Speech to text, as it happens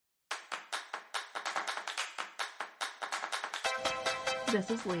This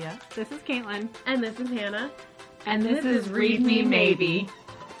is Leah. This is Caitlin. And this is Hannah. And this is Read Me Maybe.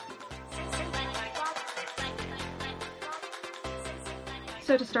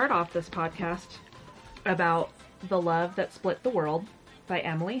 So to start off this podcast about The Love That Split the World by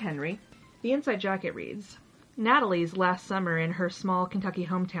Emily Henry, the inside jacket reads, Natalie's last summer in her small Kentucky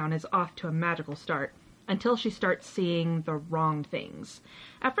hometown is off to a magical start, until she starts seeing the wrong things.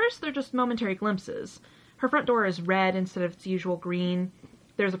 At first, they're just momentary glimpses. Her front door is red instead of its usual green.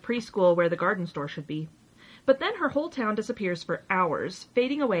 There's a preschool where the garden store should be. But then her whole town disappears for hours,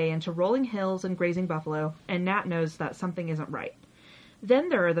 fading away into rolling hills and grazing buffalo, and Nat knows that something isn't right. Then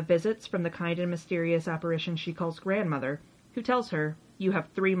there are the visits from the kind and mysterious apparition she calls grandmother, who tells her, "You have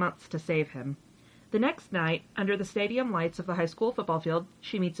 3 months to save him." The next night, under the stadium lights of the high school football field,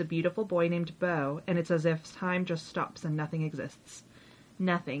 she meets a beautiful boy named Beau, and it's as if time just stops and nothing exists.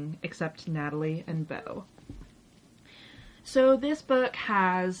 Nothing except Natalie and Beau. So this book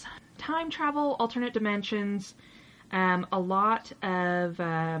has time travel, alternate dimensions, a lot of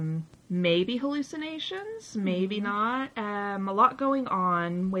maybe hallucinations, maybe not, a lot going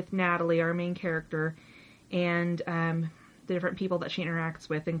on with Natalie, our main character, and the different people that she interacts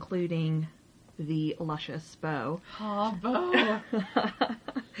with, including the luscious Beau. Oh, Beau.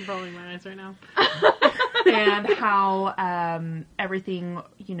 Rolling my eyes right now. And how everything,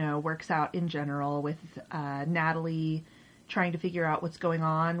 works out in general with Natalie trying to figure out what's going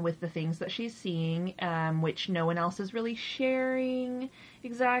on with the things that she's seeing, which no one else is really sharing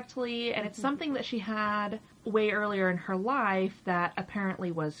exactly. And it's something that she had way earlier in her life that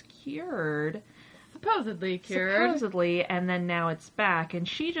apparently was cured. Supposedly cured. And then now it's back. And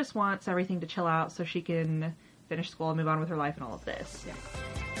she just wants everything to chill out so she can finish school and move on with her life and all of this. Yeah.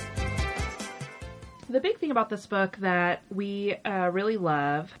 The big thing about this book that we really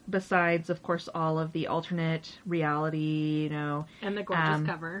love, besides, of course, all of the alternate reality, And the gorgeous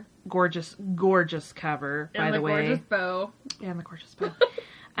cover. Gorgeous cover, by the way. And the gorgeous Beau. And the gorgeous Beau.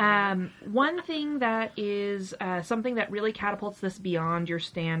 One thing that is something that really catapults this beyond your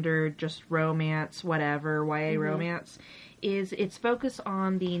standard just romance, whatever, YA romance, is its focus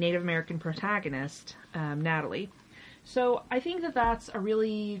on the Native American protagonist, Natalie. So I think that that's a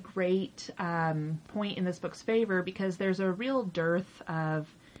really great point in this book's favor, because there's a real dearth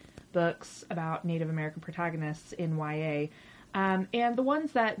of books about Native American protagonists in YA. And the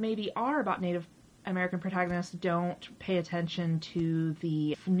ones that maybe are about Native American protagonists don't pay attention to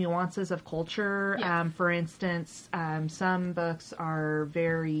the nuances of culture. Yes. For instance, some books are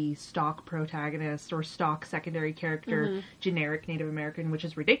very stock protagonist or stock secondary character, generic Native American, which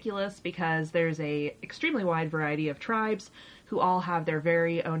is ridiculous because there's a extremely wide variety of tribes who all have their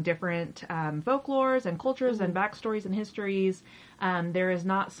very own different folklores and cultures and backstories and histories. There is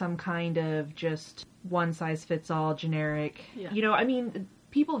not some kind of just one-size-fits-all generic,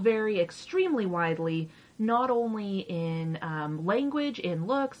 people vary extremely widely, not only in language, in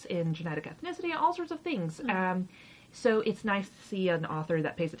looks, in genetic ethnicity, all sorts of things. So it's nice to see an author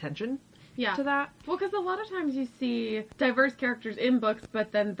that pays attention to that. Well, because a lot of times you see diverse characters in books,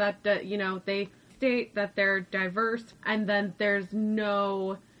 but then they state that they're diverse, and then there's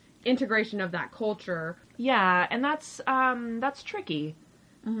no integration of that culture. Yeah, and that's tricky.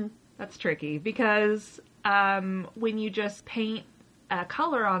 Mm-hmm. That's tricky because when you just paint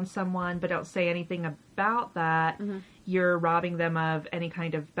color on someone but don't say anything about that, you're robbing them of any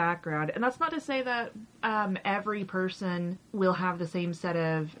kind of background. And that's not to say that every person will have the same set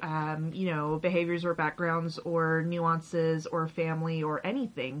of behaviors or backgrounds or nuances or family or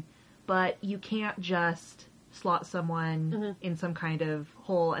anything, but you can't just slot someone in some kind of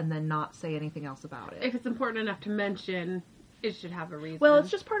hole and then not say anything else about it. If it's important enough to mention, it should have a reason. Well, it's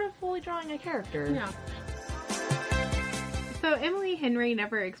just part of fully drawing a character. Yeah. So Emily Henry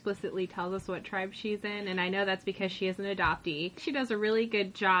never explicitly tells us what tribe she's in, and I know that's because she is an adoptee. She does a really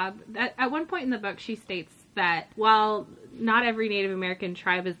good job. At one point in the book, she states that while not every Native American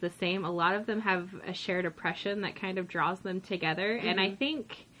tribe is the same, a lot of them have a shared oppression that kind of draws them together. And I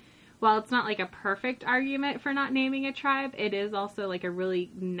think, while it's not like a perfect argument for not naming a tribe, it is also like a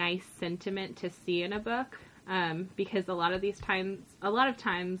really nice sentiment to see in a book, because a lot of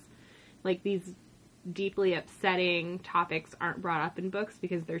times, like these deeply upsetting topics aren't brought up in books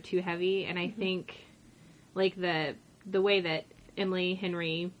because they're too heavy, and I think like the way that Emily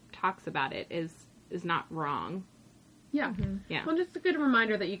Henry talks about it is not wrong. Yeah. Yeah. Well, just a good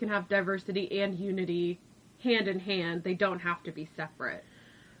reminder that you can have diversity and unity hand in hand. They don't have to be separate.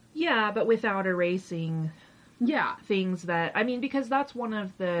 Yeah, but without erasing things that, because that's one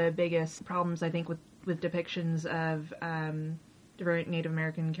of the biggest problems I think with depictions of different Native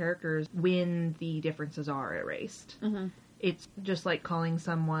American characters when the differences are erased. it's just like calling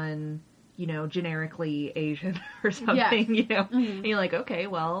someone, you know, generically Asian or something, you know, and you're like, okay,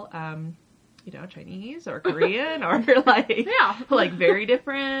 well, you know, Chinese or Korean or like, like very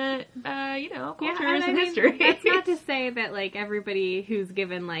different, you know, cultures and history. That's not to say that like everybody who's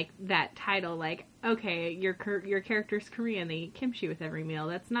given like that title, like, okay, your character's Korean, they eat kimchi with every meal.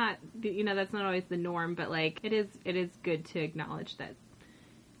 That's not, you know, that's not always the norm, but like it is good to acknowledge that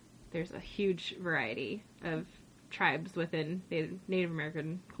there's a huge variety of tribes within Native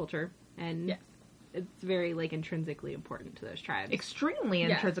American culture, and it's very like intrinsically important to those tribes. Extremely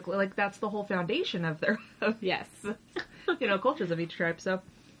intrinsically, like that's the whole foundation of their you know, cultures of each tribe. So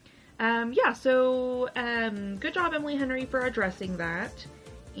good job, Emily Henry, for addressing that,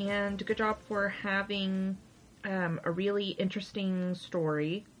 and good job for having a really interesting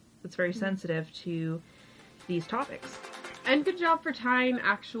story that's very sensitive to these topics. And good job for tying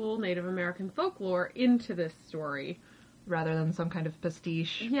actual Native American folklore into this story. Rather than some kind of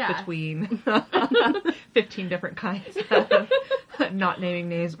pastiche between 15 different kinds of not naming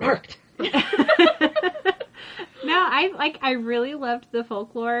names marked. No, I really loved the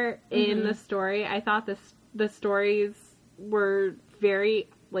folklore in the story. I thought the stories were very,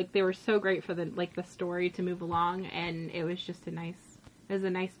 like, they were so great for the story to move along, and it was just a nice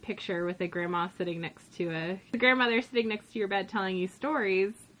picture with a grandmother sitting next to your bed telling you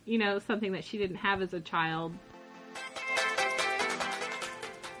stories, you know, something that she didn't have as a child.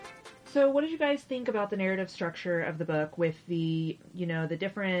 So what did you guys think about the narrative structure of the book with the, you know, the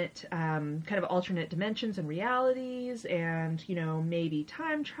different kind of alternate dimensions and realities and, you know, maybe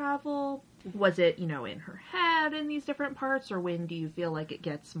time travel? Was it, you know, in her head in these different parts, or when do you feel like it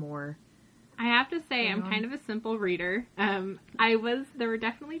gets more... I have to say, I'm kind of a simple reader. There were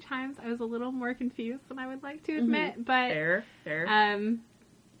definitely times I was a little more confused than I would like to admit, but... Fair.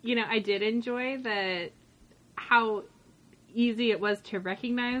 You know, I did enjoy how easy it was to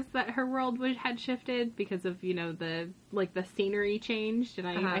recognize that her world had shifted because of, you know, the scenery changed, and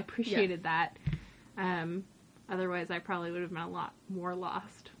I appreciated that. Otherwise, I probably would have been a lot more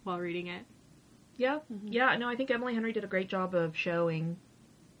lost while reading it. Yeah. Yeah, no, I think Emily Henry did a great job of showing,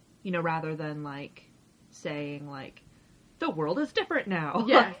 you know, rather than, like, saying, like, the world is different now.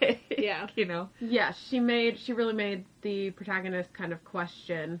 Yeah. You know? Yeah, she really made the protagonist kind of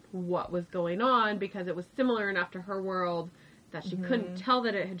question what was going on, because it was similar enough to her world that she couldn't tell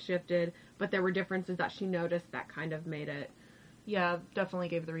that it had shifted, but there were differences that she noticed that kind of made it. Yeah, definitely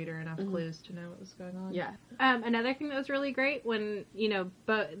gave the reader enough clues to know what was going on. Yeah. Another thing that was really great when, you know,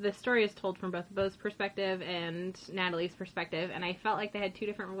 the story is told from both Beau's perspective and Natalie's perspective, and I felt like they had two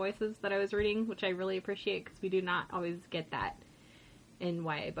different voices that I was reading, which I really appreciate because we do not always get that in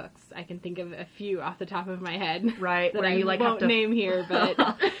YA books. I can think of a few off the top of my head. Right. That where I you, like, won't have to... name here, but...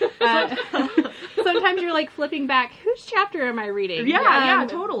 sometimes you're, like, flipping back, whose chapter am I reading? Yeah,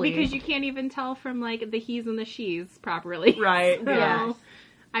 totally. Because you can't even tell from, like, the he's and the she's properly. Right. So, yes.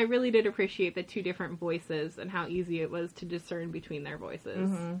 I really did appreciate the two different voices and how easy it was to discern between their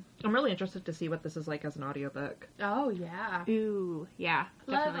voices. I'm really interested to see what this is like as an audiobook. Oh, yeah. Ooh, yeah.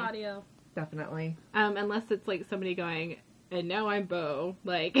 Love Definitely. audio. Definitely. Unless it's, like, somebody going, and now I'm Beau.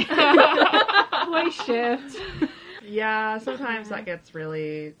 Like, voice shift. Yeah, sometimes that gets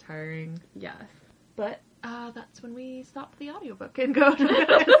really tiring. Yes. But that's when we stop the audiobook and go to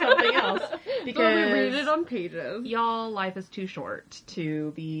something else. Because we read it on pages. y'all, life is too short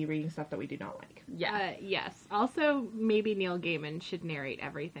to be reading stuff that we do not like. Yeah. Yes. Also, maybe Neil Gaiman should narrate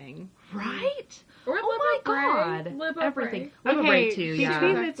everything. Right? Or Oh my god. Lip Everything. Lipa Bray too, yeah.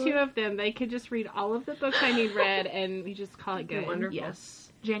 Between the two of them, they could just read all of the books I need read, and we just call it good. Wonderful. Yes.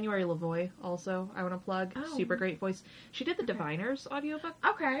 January Lavoie also, I want to plug. Oh. Super great voice. She did the Diviners audiobook.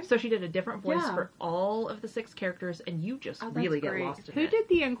 Okay. So she did a different voice Yeah. for all of the 6 characters, and you just that's really get great. lost in Who it. did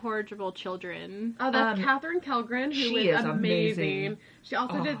the Incorrigible Children? Oh, that's Catherine Kellgren, who she was is amazing. amazing. She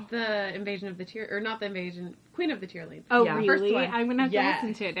also Oh. did the Invasion of the Tear, or not the Invasion, Queen of the Tearleaves. Oh, Yeah. First really? one. I'm gonna have Yes. to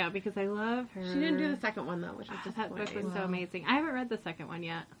listen to it now because I love her. She didn't do the second one though, which was That book was disappointing. so amazing. I haven't read the second one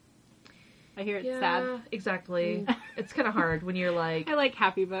yet. I hear it's Yeah, sad. exactly. It's kind of hard when you're like... I like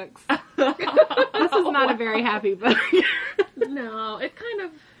happy books. This is not a very happy book. No, it's kind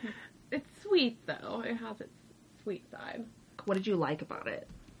of, it's sweet though. It has its sweet side. What did you like about it?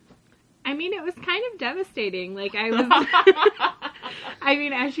 I mean, it was kind of devastating. Like, I was... I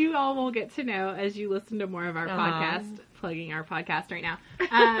mean, as you all will get to know as you listen to more of our podcast, plugging our podcast right now,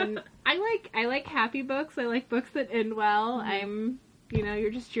 I like happy books. I like books that end well. I'm... You know,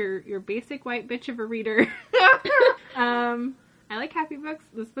 you're just your basic white bitch of a reader. I like happy books.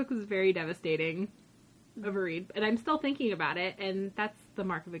 This book was very devastating. of a read, and I'm still thinking about it, and that's the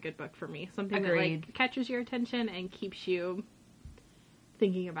mark of a good book for me. Something that like catches your attention and keeps you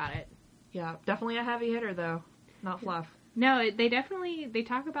thinking about it. Yeah, definitely a heavy hitter though, not fluff. No, they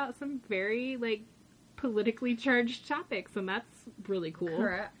talk about some very like politically charged topics, and that's really cool.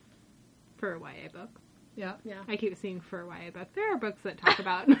 Correct. For a YA book. Yeah. I keep seeing for a YA book. There are books that talk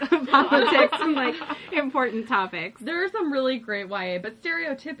about politics and like important topics. There are some really great YA, but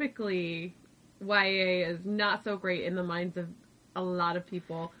stereotypically YA is not so great in the minds of a lot of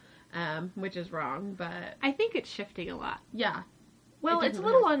people, which is wrong, but I think it's shifting a lot. Yeah. Well, it's a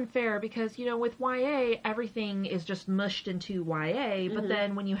little unfair because, you know, with YA, everything is just mushed into YA, but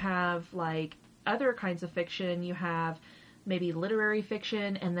then when you have, like, other kinds of fiction, you have maybe literary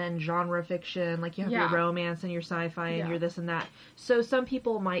fiction and then genre fiction, like you have your romance and your sci-fi and your this and that. So some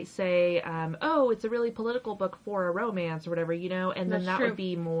people might say, oh, it's a really political book for a romance or whatever, you know, and then that would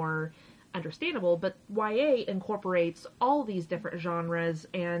be more understandable, but YA incorporates all these different genres,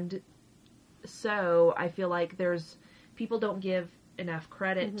 and so I feel like people don't give enough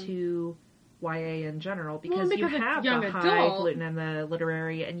credit to YA in general because you have the highfalutin and the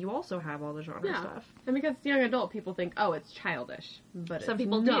literary, and you also have all the genre stuff. And because it's young adult, people think, oh, it's childish, but some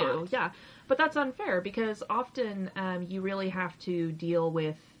people do, but that's unfair because often you really have to deal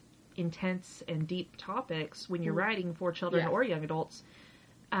with intense and deep topics when you're writing for children or young adults.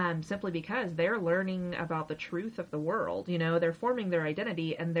 Simply because they're learning about the truth of the world, you know, they're forming their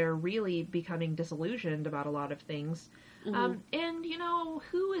identity and they're really becoming disillusioned about a lot of things. And, you know,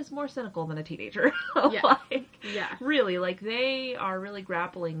 who is more cynical than a teenager? Really, like, they are really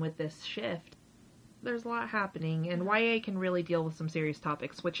grappling with this shift. There's a lot happening, and YA can really deal with some serious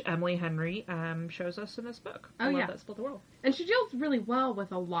topics, which Emily Henry shows us in this book. I love That Split the World. And she deals really well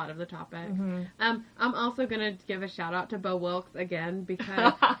with a lot of the topics. I'm also going to give a shout out to Bo Wilkes again,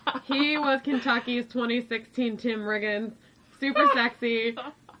 because he was Kentucky's 2016 Tim Riggins. Super sexy.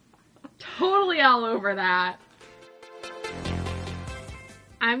 Totally all over that.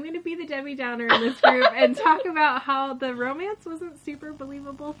 I'm going to be the Debbie Downer in this group and talk about how the romance wasn't super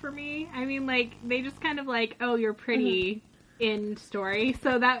believable for me. I mean, like, they just kind of like, oh, you're pretty in story.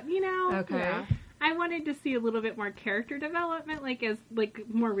 So that, you know, I wanted to see a little bit more character development, like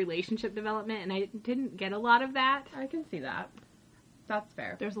more relationship development, and I didn't get a lot of that. I can see that. That's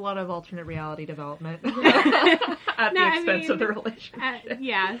fair. There's a lot of alternate reality development at the expense of the relationship.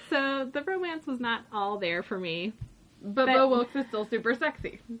 So the romance was not all there for me. But Bo Wilkes is still super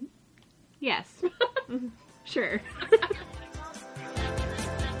sexy. Yes. Sure.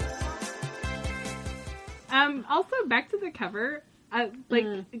 Also, back to the cover.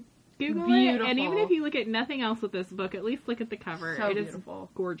 Google it, and even if you look at nothing else with this book, at least look at the cover. So it beautiful. Is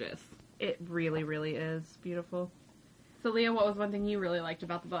gorgeous. It really, really is beautiful. So, Leah, what was one thing you really liked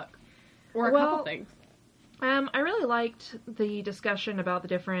about the book? Or a couple things? I really liked the discussion about the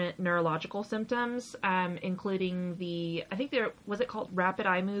different neurological symptoms, including I think was it called rapid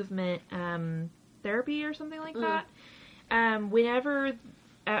eye movement therapy or something like that? Whenever,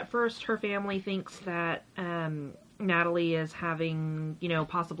 at first, her family thinks that Natalie is having, you know,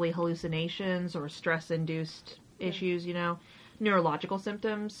 possibly hallucinations or stress-induced issues, you know, neurological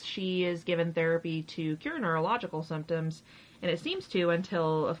symptoms, she is given therapy to cure neurological symptoms. And it seems to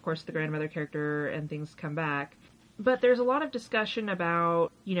until, of course, the grandmother character and things come back. But there's a lot of discussion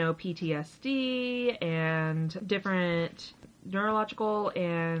about, you know, PTSD and different neurological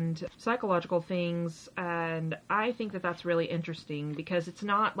and psychological things. And I think that that's really interesting because it's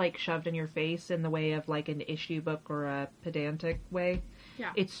not, like, shoved in your face in the way of, like, an issue book or a pedantic way.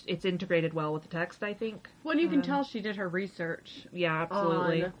 Yeah. It's integrated well with the text, I think. Well, you can tell she did her research. Yeah,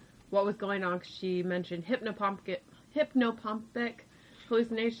 absolutely. On what was going on. She mentioned hypnopompic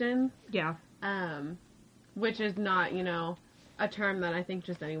hallucination. Yeah. Which is not, you know, a term that I think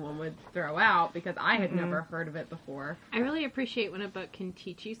just anyone would throw out because I had never heard of it before. I really appreciate when a book can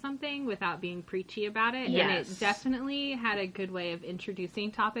teach you something without being preachy about it. Yes. And it definitely had a good way of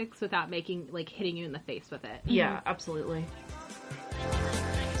introducing topics without hitting you in the face with it. Yeah, absolutely.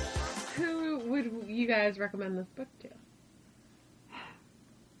 Who would you guys recommend this book to?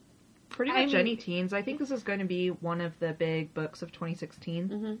 Pretty much any teens. I think this is going to be one of the big books of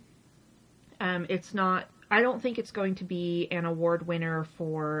 2016. It's not... I don't think it's going to be an award winner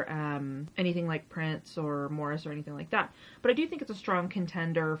for anything like Prince or Morris or anything like that. But I do think it's a strong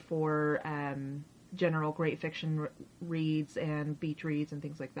contender for general great fiction reads and beach reads and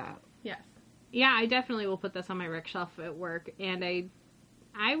things like that. Yes. Yeah, I definitely will put this on my rec shelf at work. And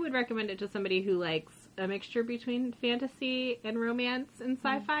I would recommend it to somebody who likes a mixture between fantasy and romance and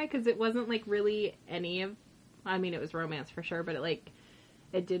sci-fi, because it wasn't really any of... I mean, it was romance for sure, but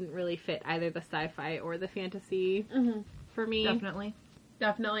it didn't really fit either the sci-fi or the fantasy for me.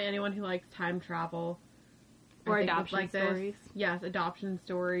 Definitely anyone who likes time travel. Or adoption stories. Yes, adoption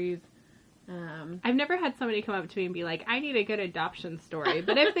stories. I've never had somebody come up to me and be like, I need a good adoption story.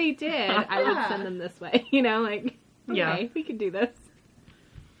 But if they did, I would send them this way. You know, like, okay, we can do this.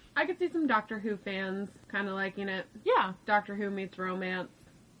 I could see some Doctor Who fans kind of liking it. Yeah. Doctor Who meets romance.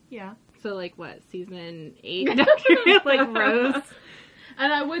 Yeah. So, like, what, season 8 Doctor Who? Like, Rose?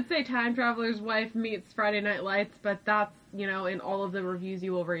 And I would say Time Traveler's Wife meets Friday Night Lights, but that's, you know, in all of the reviews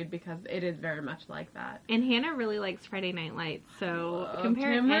you will read because it is very much like that. And Hannah really likes Friday Night Lights, so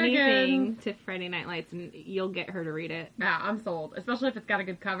compare Tim anything Riggins to Friday Night Lights and you'll get her to read it. Yeah, I'm sold. Especially if it's got a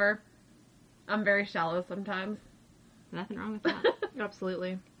good cover. I'm very shallow sometimes. Nothing wrong with that.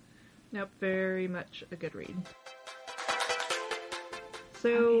 Absolutely. Nope, very much a good read.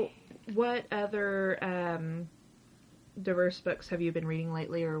 So, what other diverse books have you been reading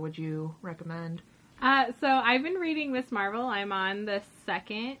lately, or would you recommend? So I've been reading Miss Marvel. I'm on the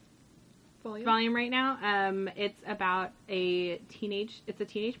second volume right now. It's about a teenage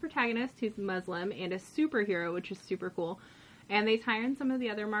protagonist who's Muslim and a superhero, which is super cool. And they tie in some of the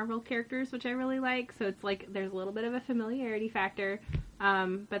other Marvel characters, which I really like. So it's like there's a little bit of a familiarity factor.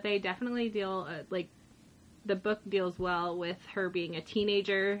 But they definitely deal, the book deals well with her being a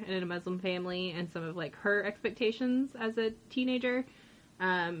teenager in a Muslim family and some of, like, her expectations as a teenager.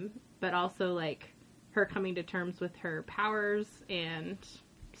 But also, like, her coming to terms with her powers and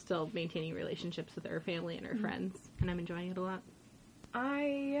still maintaining relationships with her family and her friends. And I'm enjoying it a lot.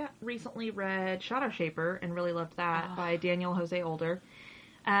 I recently read Shadow Shaper and really loved that by Daniel Jose Older.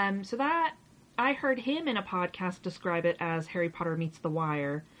 So that, I heard him in a podcast describe it as Harry Potter meets The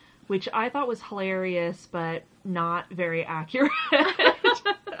Wire, which I thought was hilarious, but not very accurate.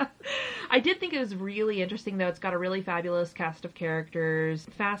 I did think it was really interesting, though. It's got a really fabulous cast of characters,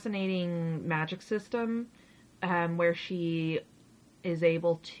 fascinating magic system, where she is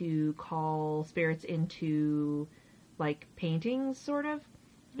able to call spirits into, like, paintings, sort of.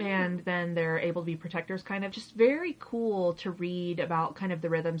 And then they're able to be protectors, kind of. Just very cool to read about kind of the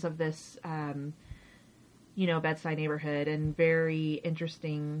rhythms of this, bedside neighborhood, and very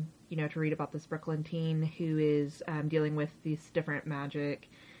interesting, to read about this Brooklyn teen who is dealing with these different magic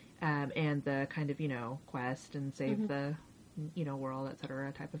and the kind of, quest and save the, world,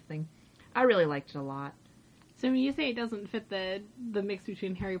 etc. type of thing. I really liked it a lot. So when you say it doesn't fit the mix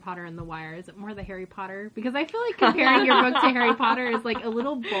between Harry Potter and The Wire, is it more the Harry Potter? Because I feel like comparing your book to Harry Potter is, like, a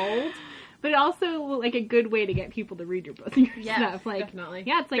little bold, but also, like, a good way to get people to read your book. Stuff. Like, definitely.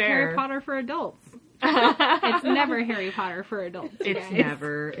 Yeah, it's like Fair. Harry Potter for adults. It's never Harry Potter for adults.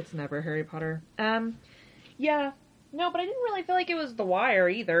 It's never Harry Potter. Yeah. No, but I didn't really feel like it was The Wire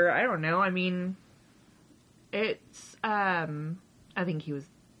either. I don't know. I mean, it's, I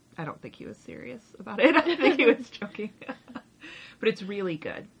don't think he was serious about it. I think he was joking. But it's really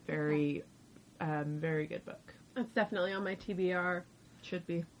good. Very, very good book. It's definitely on my TBR. Should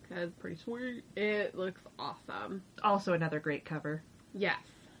be. Because pretty sweet. It looks awesome. Also another great cover. Yes.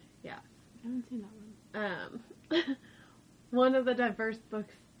 Yes. I haven't seen that one. One of the diverse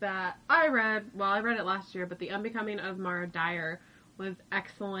books that I read it last year, but The Unbecoming of Mara Dyer was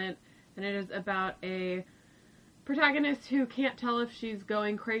excellent. And it is about a protagonist who can't tell if she's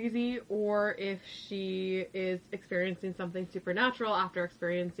going crazy or if she is experiencing something supernatural after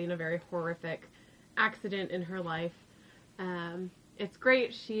experiencing a very horrific accident in her life. It's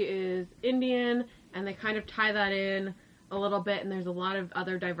great. She is Indian, and they kind of tie that in a little bit, and there's a lot of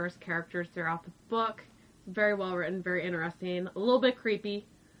other diverse characters throughout the book. It's very well written, very interesting, a little bit creepy,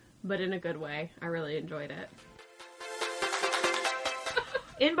 but in a good way. I really enjoyed it.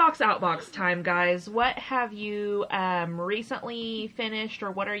 Inbox, outbox time, guys. What have you recently finished, or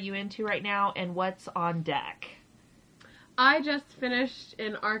what are you into right now, and what's on deck? I just finished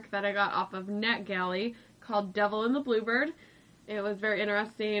an arc that I got off of NetGalley called Devil and the Bluebird. It was very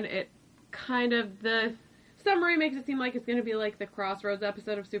interesting. It kind of, the summary makes it seem like it's going to be like the Crossroads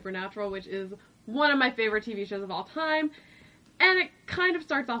episode of Supernatural, which is one of my favorite TV shows of all time. And it kind of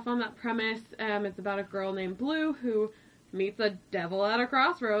starts off on that premise. It's about a girl named Blue who meets a devil at a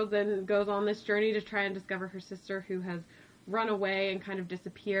crossroads and goes on this journey to try and discover her sister who has run away and kind of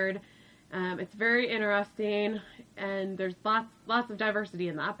disappeared. It's very interesting, and there's lots of diversity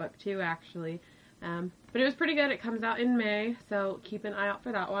in that book too, actually. But it was pretty good. It comes out in May, so keep an eye out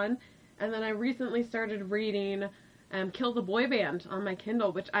for that one. And then I recently started reading Kill the Boy Band on my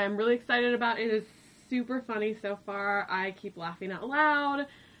Kindle, which I am really excited about. It is super funny so far. I keep laughing out loud.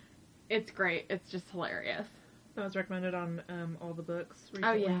 It's great. It's just hilarious. That was recommended on all the books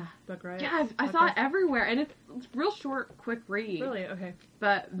recently. Oh, yeah. Book Riot. Yeah, I saw it everywhere, and it's real short, quick read. Really? Okay.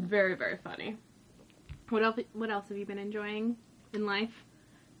 But very, very funny. What else have you been enjoying in life?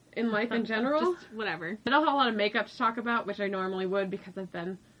 In life in general? Just whatever. I don't have a lot of makeup to talk about, which I normally would because I've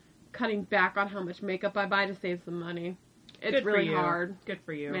been cutting back on how much makeup I buy to save some money. It's Good for really you. hard. Good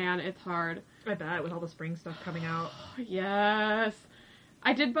for you. Man, it's hard. I bet, with all the spring stuff coming out. Yes.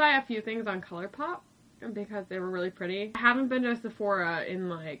 I did buy a few things on ColourPop because they were really pretty. I haven't been to Sephora in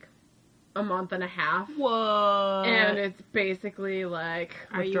like a month and a half. Whoa. And it's basically like...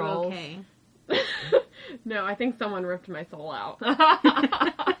 Are you Withdrawals. okay? No, I think someone ripped my soul out.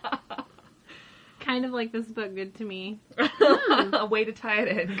 Kind of like this book, Good to Me. A way to tie it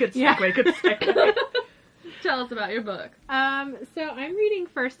in. Good segue, Yeah. good segue. Tell us about your book. So I'm reading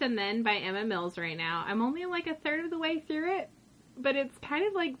First and Then by Emma Mills right now. I'm only like a third of the way through it, but it's kind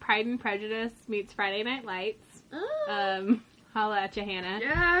of like Pride and Prejudice meets Friday Night Lights. Holla at you, Hannah.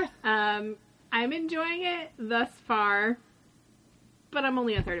 Yes. I'm enjoying it thus far, but I'm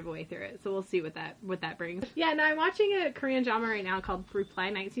only a third of the way through it, so we'll see what that brings. Yeah, no, I'm watching a Korean drama right now called Reply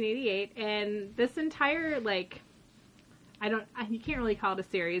 1988, and this entire, like, you can't really call it a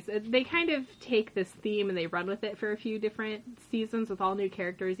series. They kind of take this theme and they run with it for a few different seasons with all new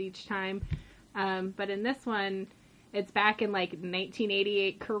characters each time. But in this one, it's back in, like,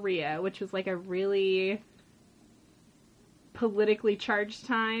 1988 Korea, which was, like, a really politically charged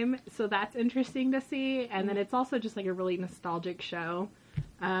time, so that's interesting to see. And then it's also just like a really nostalgic show,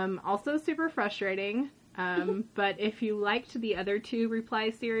 also super frustrating, but if you liked the other two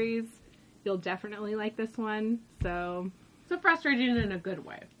Reply series, you'll definitely like this one. So frustrating in a good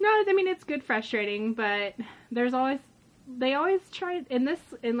way. no, I mean, it's good frustrating, but they always try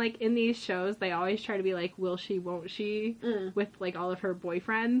in these shows, they always try to be like, will she, won't she, with like all of her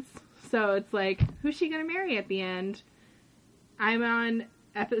boyfriends. So it's like, who's she gonna marry at the end? I'm on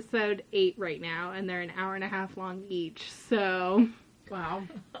episode 8 right now, and they're an hour and a half long each, so... Wow.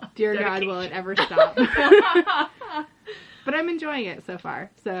 Dear God, will it ever stop? But I'm enjoying it so far,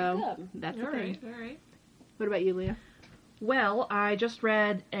 so that's the thing. All right. What about you, Leah? Well, I just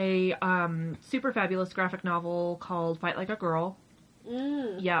read a super fabulous graphic novel called Fight Like a Girl.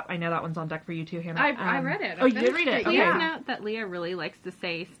 Yeah, I know that one's on deck for you too, Hannah. I read it. Oh, you did read it? Okay. Please note that Leah really likes to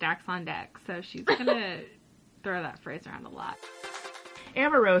say stacks on deck, so she's gonna throw that phrase around a lot.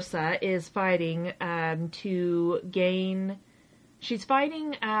 Amorosa is fighting to gain... She's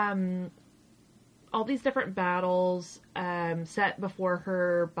fighting all these different battles set before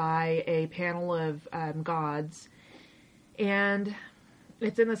her by a panel of gods. And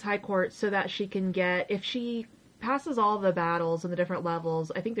it's in this high court so that she can get... If she passes all the battles and the different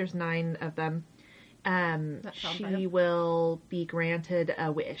levels, I think there's 9 of them, she will be granted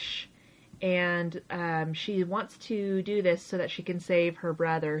a wish. And she wants to do this so that she can save her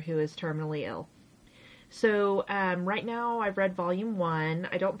brother who is terminally ill. So right now I've read Volume 1.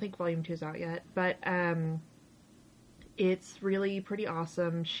 I don't think Volume 2 is out yet, but it's really pretty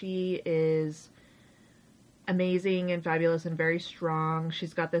awesome. She is amazing and fabulous and very strong.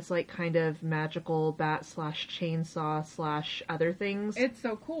 She's got this like kind of magical bat / chainsaw / other things. It's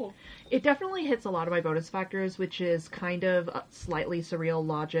so cool. It definitely hits a lot of my bonus factors, which is kind of slightly surreal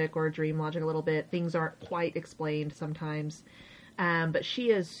logic or dream logic a little bit. Things aren't quite explained sometimes. But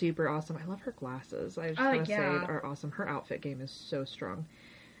she is super awesome. I love her glasses. I just want to say are awesome. Her outfit game is so strong.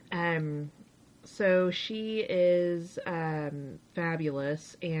 So she is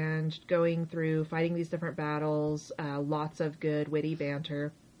fabulous and going through fighting these different battles, lots of good witty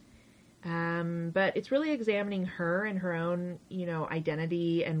banter. But it's really examining her and her own,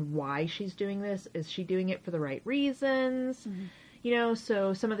 identity and why she's doing this. Is she doing it for the right reasons? Mm-hmm.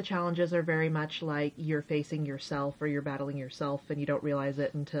 So some of the challenges are very much like you're facing yourself or you're battling yourself and you don't realize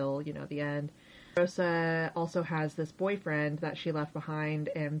it until, the end. Rosa also has this boyfriend that she left behind,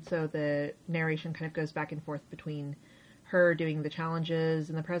 and so the narration kind of goes back and forth between her doing the challenges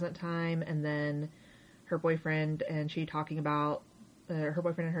in the present time and then her boyfriend and her talking about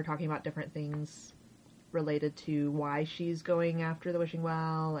different things related to why she's going after the wishing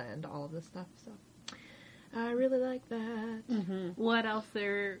well and all of this stuff. So I really like that. Mm-hmm. What else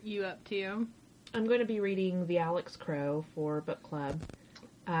are you up to? I'm going to be reading The Alex Crow for book club.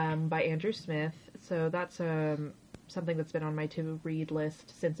 By Andrew Smith. So that's something that's been on my to-read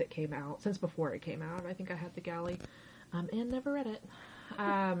list since before it came out. I think I had the galley and never read it,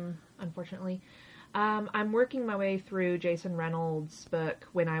 unfortunately. I'm working my way through Jason Reynolds' book,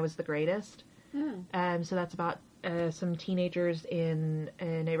 When I Was the Greatest. So that's about some teenagers in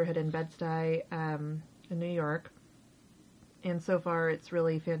a neighborhood in Bed-Stuy, in New York. And so far it's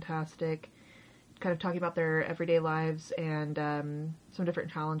really fantastic. kind of talking about their everyday lives and some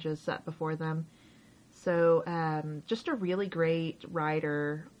different challenges set before them. So just a really great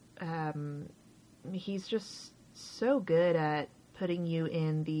writer. He's just so good at putting you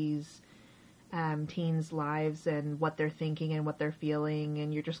in these teens' lives and what they're thinking and what they're feeling,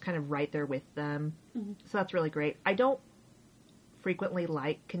 and you're just kind of right there with them. Mm-hmm. So that's really great. I don't frequently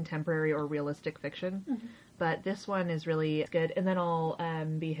like contemporary or realistic fiction, mm-hmm. but this one is really good. And then I'll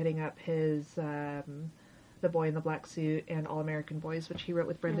be hitting up his The Boy in the Black Suit and All American Boys, which he wrote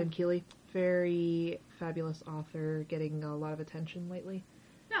with Brendan Keeley. Very fabulous author, getting a lot of attention lately.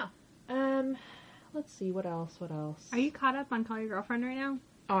 Yeah. Let's see, what else? Are you caught up on Call Your Girlfriend right now?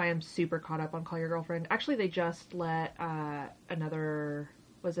 Oh, I am super caught up on Call Your Girlfriend. Actually, they just let another,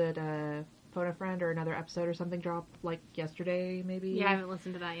 was it Phone a Friend or another episode or something drop, like, yesterday, maybe? Yeah, I haven't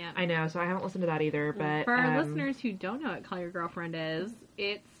listened to that yet. I know, so I haven't listened to that either, but... For our listeners who don't know what Call Your Girlfriend is,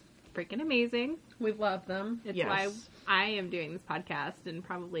 it's freaking amazing. We love them. It's why I am doing this podcast, and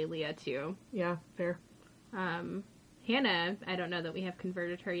probably Leah, too. Yeah, fair. Hannah, I don't know that we have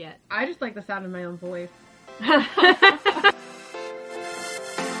converted her yet. I just like the sound of my own voice.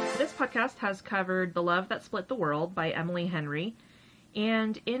 This podcast has covered The Love That Split the World by Emily Henry.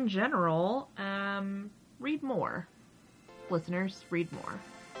 And in general, read more. Listeners, read more.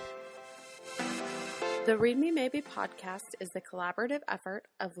 The Read Me Maybe podcast is the collaborative effort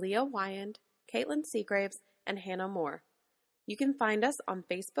of Leah Wyand, Caitlin Seagraves, and Hannah Moore. You can find us on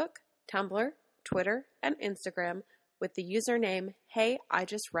Facebook, Tumblr, Twitter, and Instagram with the username Hey I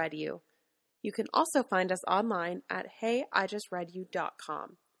Just Read You. You can also find us online at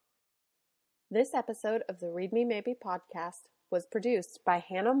heyijustreadyou.com. This episode of the Read Me Maybe podcast was produced by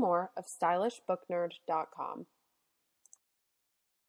Hannah Moore of StylishBookNerd.com.